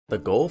The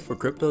goal for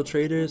crypto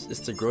traders is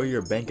to grow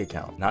your bank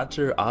account, not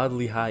your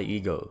oddly high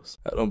egos.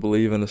 I don't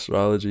believe in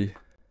astrology.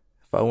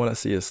 If I want to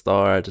see a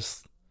star, I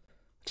just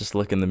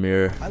look in the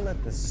mirror. I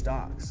let the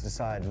stocks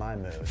decide my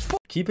mood.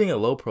 Keeping a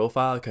low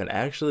profile can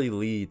actually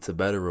lead to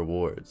better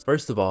rewards.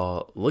 First of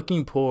all,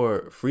 looking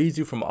poor frees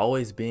you from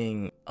always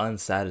being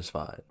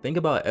unsatisfied. Think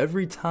about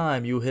every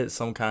time you hit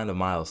some kind of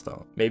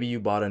milestone. Maybe you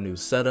bought a new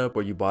setup,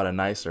 or you bought a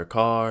nicer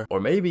car, or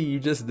maybe you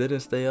just didn't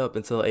stay up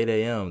until 8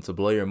 AM to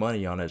blow your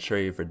money on a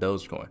trade for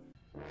Dogecoin.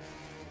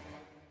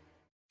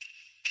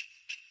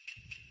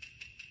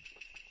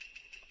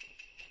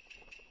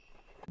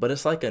 But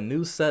it's like a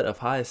new set of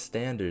high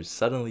standards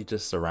suddenly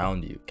just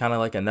surround you. Kind of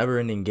like a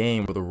never-ending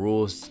game where the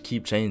rules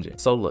keep changing.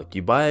 So look,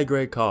 you buy a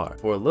great car.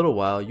 For a little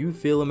while, you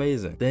feel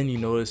amazing. Then you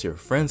notice your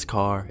friend's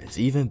car is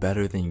even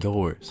better than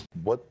yours.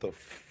 What the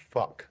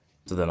fuck?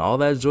 So then all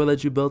that joy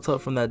that you built up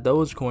from that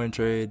Dogecoin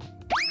trade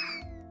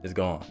is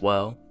gone.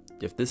 Well,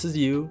 if this is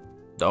you,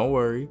 don't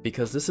worry,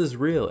 because this is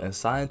real and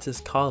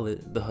scientists call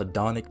it the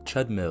hedonic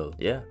treadmill.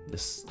 Yeah,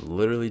 it's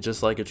literally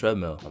just like a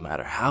treadmill. No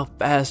matter how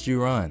fast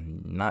you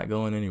run, you're not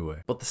going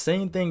anywhere. But the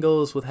same thing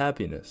goes with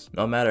happiness.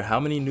 No matter how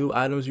many new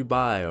items you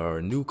buy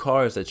or new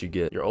cars that you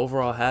get, your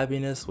overall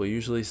happiness will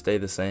usually stay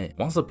the same.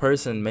 Once a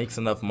person makes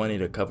enough money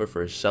to cover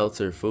for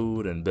shelter,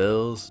 food, and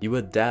bills, you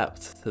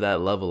adapt to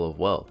that level of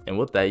wealth. And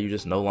with that, you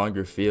just no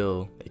longer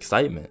feel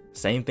excitement.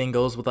 Same thing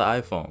goes with the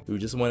iPhone. You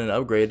just went and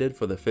upgraded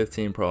for the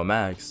 15 Pro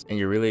Max, and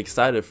you're really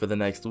excited for the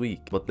next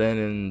week, but then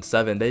in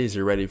 7 days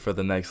you're ready for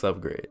the next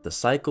upgrade. The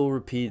cycle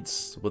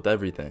repeats with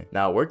everything.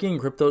 Now, working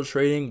crypto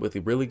trading with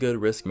really good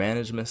risk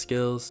management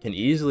skills can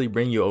easily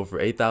bring you over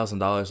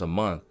 $8,000 a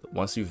month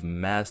once you've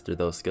mastered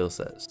those skill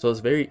sets. So it's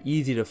very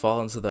easy to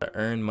fall into the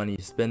earn money,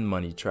 spend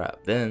money trap.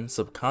 Then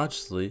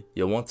subconsciously,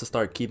 you'll want to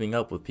start keeping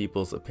up with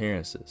people's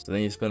appearances. So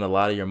then you spend a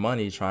lot of your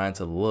money trying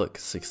to look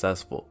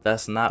successful.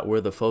 That's not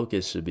where the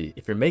focus should be.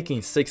 If you're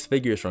making 6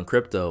 figures from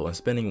crypto and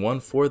spending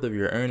 1/4 of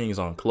your earnings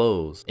on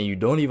clothes, and you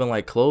don't even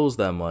like clothes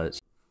that much,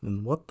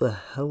 then what the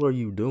hell are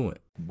you doing?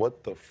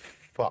 What the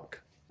fuck?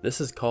 This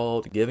is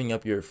called giving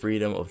up your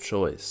freedom of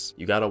choice.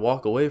 You gotta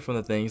walk away from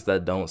the things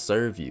that don't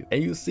serve you.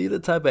 And you see the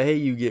type of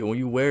hate you get when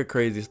you wear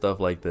crazy stuff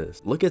like this.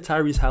 Look at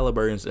Tyrese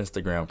Halliburton's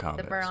Instagram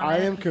comments. I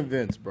am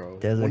convinced, bro.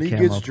 There's when a he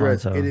camo gets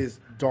dressed, poncho. it is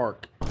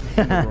dark.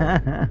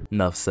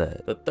 Enough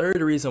said. The third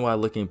reason why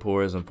looking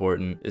poor is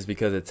important is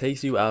because it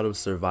takes you out of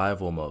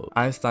survival mode.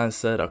 Einstein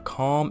said a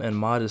calm and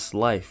modest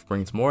life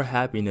brings more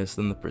happiness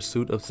than the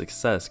pursuit of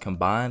success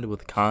combined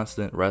with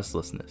constant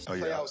restlessness. Oh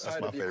yeah, that's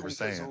my favorite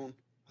saying.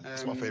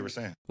 That's my favorite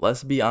saying.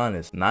 Let's be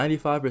honest,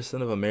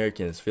 95% of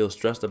Americans feel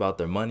stressed about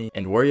their money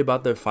and worry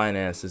about their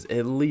finances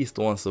at least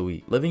once a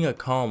week. Living a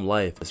calm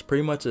life is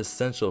pretty much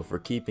essential for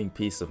keeping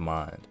peace of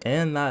mind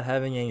and not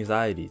having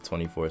anxiety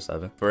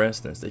 24/7. For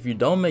instance, if you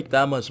don't make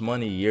that much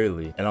money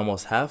yearly and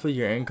almost half of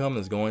your income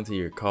is going to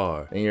your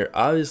car, then you're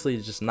obviously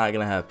just not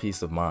gonna have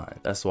peace of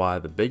mind. That's why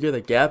the bigger the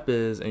gap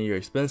is in your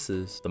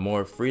expenses, the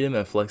more freedom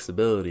and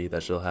flexibility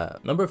that you'll have.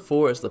 Number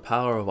 4 is the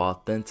power of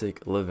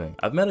authentic living.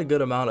 I've met a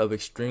good amount of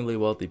extremely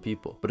wealthy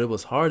people, but it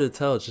was hard to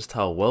tell just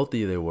how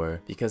wealthy they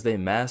were because they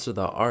mastered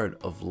the art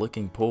of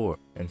looking poor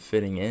and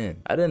fitting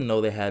in. I didn't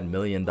know they had $1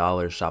 million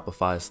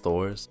Shopify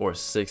stores or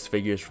 6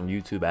 figures from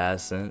YouTube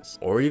AdSense,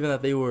 or even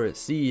that they were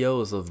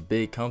CEOs of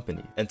big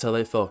companies until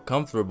they felt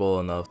comfortable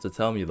enough to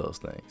tell me those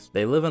things.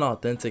 They live an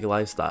authentic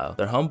lifestyle.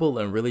 They're humble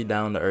and really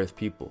down to earth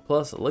people.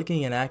 Plus,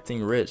 looking and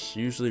acting rich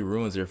usually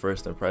ruins your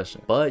first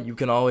impression, but you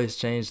can always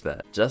change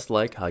that, just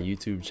like how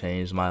YouTube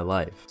changed my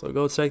life. So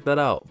go check that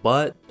out,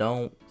 but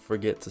don't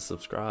forget to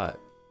subscribe.